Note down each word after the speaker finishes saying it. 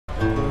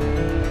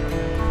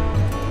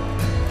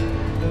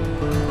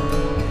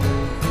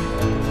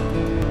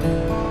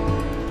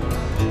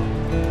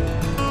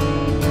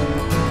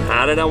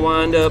How did I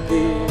wind up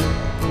here?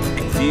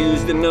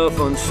 Confused enough,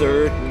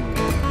 uncertain.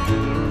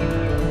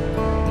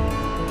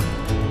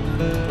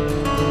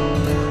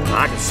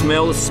 I can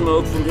smell the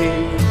smoke from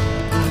here,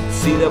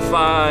 see the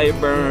fire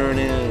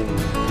burning.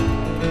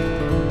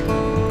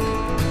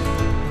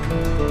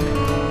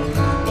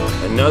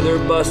 Another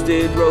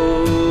busted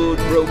road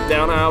broke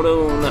down out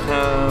on the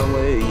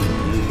highway,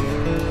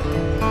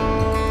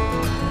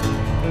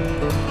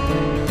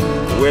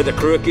 where the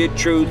crooked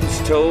truth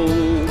is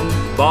told,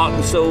 bought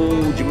and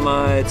sold, you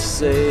might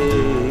say,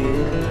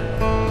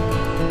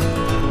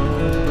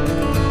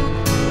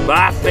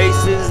 by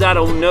faces I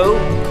don't know,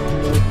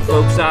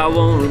 folks I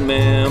won't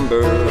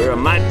remember. I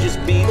might just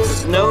beat the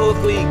snow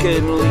if we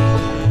can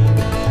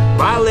leave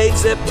by late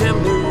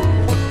September.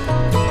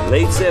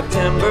 Late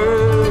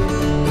September,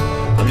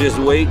 I'm just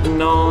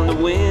waiting on the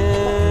wind.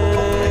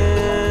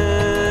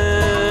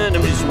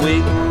 I'm just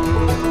waiting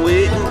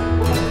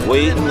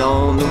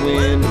on the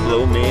wind to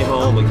blow me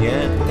home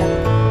again.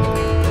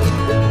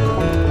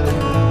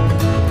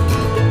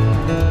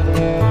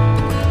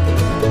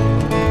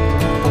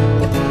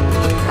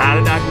 How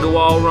did I go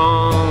all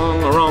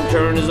wrong? A wrong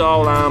turn is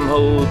all I'm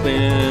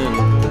hoping.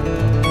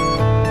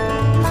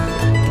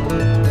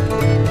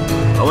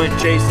 I went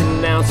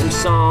chasing down some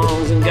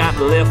songs and got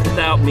left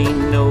without me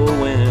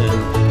knowing.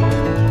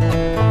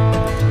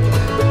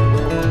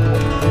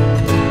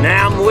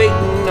 Now I'm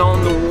waiting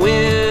on the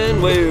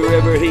wind,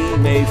 wherever he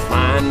may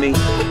find me,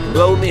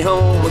 blow me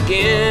home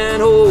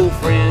again, old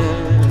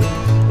friend.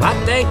 I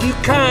thank you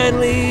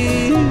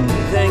kindly,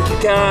 thank you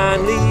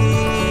kindly.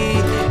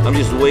 I'm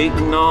just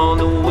waiting on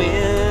the wind,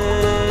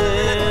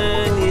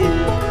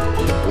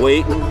 yeah.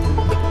 Waiting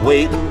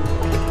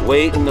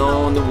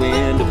on the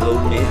wind to blow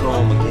me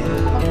home again.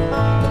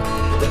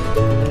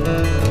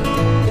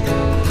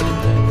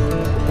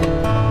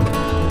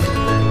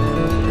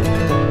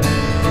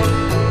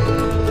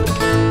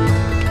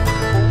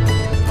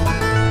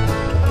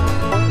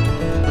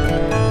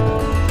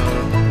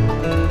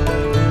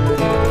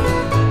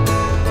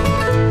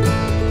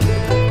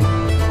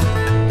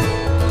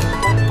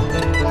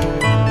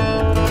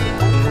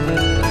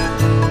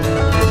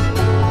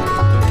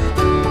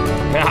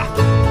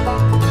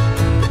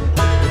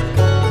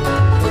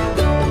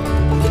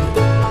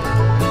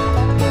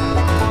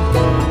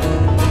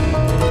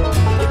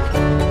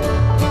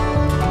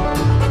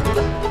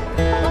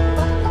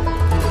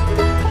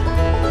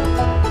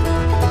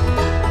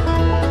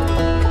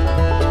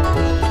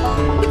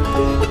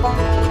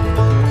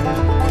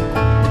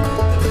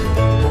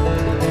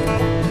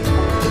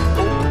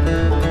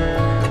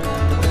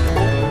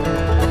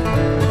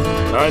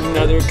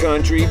 Another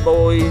country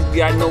boy's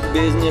got no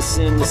business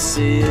in the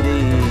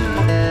city.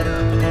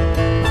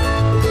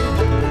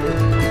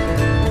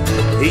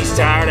 He's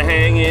tired of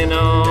hanging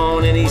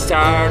on and he's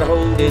tired of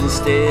holding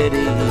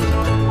steady.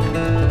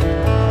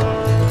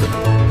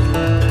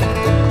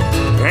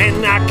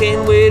 And I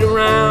can't wait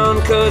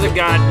around 'cause I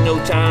got no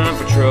time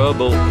for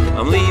trouble.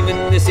 I'm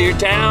leaving this here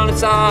town,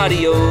 it's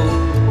adios.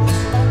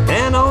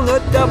 And on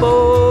the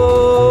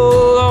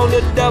double, I'm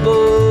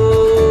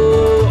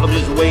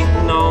just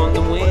waiting on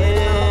the wind.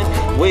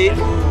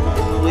 Waiting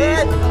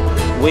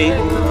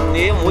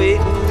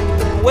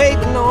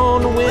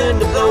on the wind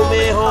to blow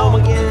me home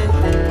again.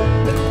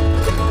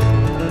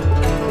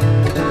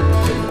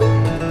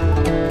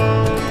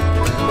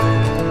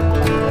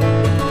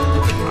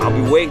 I'll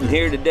be waiting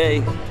here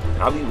today,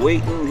 I'll be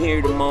waiting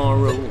here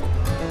tomorrow.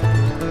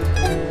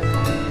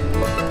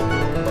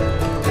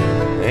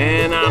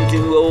 And I'm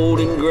too old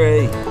and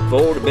gray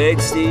for to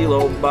beg, steal,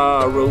 or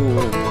borrow.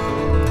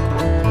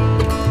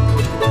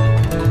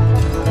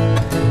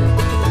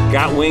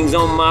 Got wings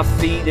on my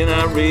feet and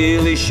I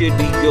really should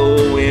be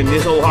going.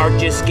 This old heart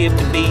just skipped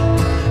a beat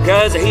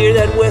 'cause I hear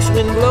that west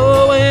wind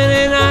blowing.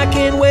 And I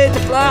can't wait to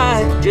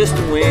fly, just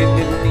the wind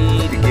and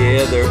me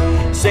together.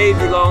 Save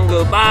your long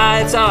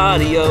goodbye, it's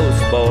adios,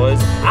 boys.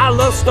 I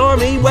love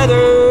stormy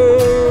weather,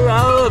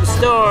 I love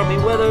stormy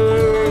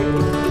weather.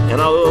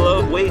 And I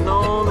love waiting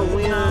on the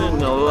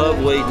wind, I love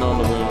waiting on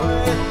the wind.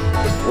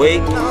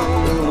 Waiting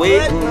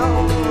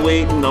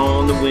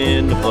on the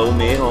wind to blow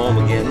me home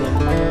again.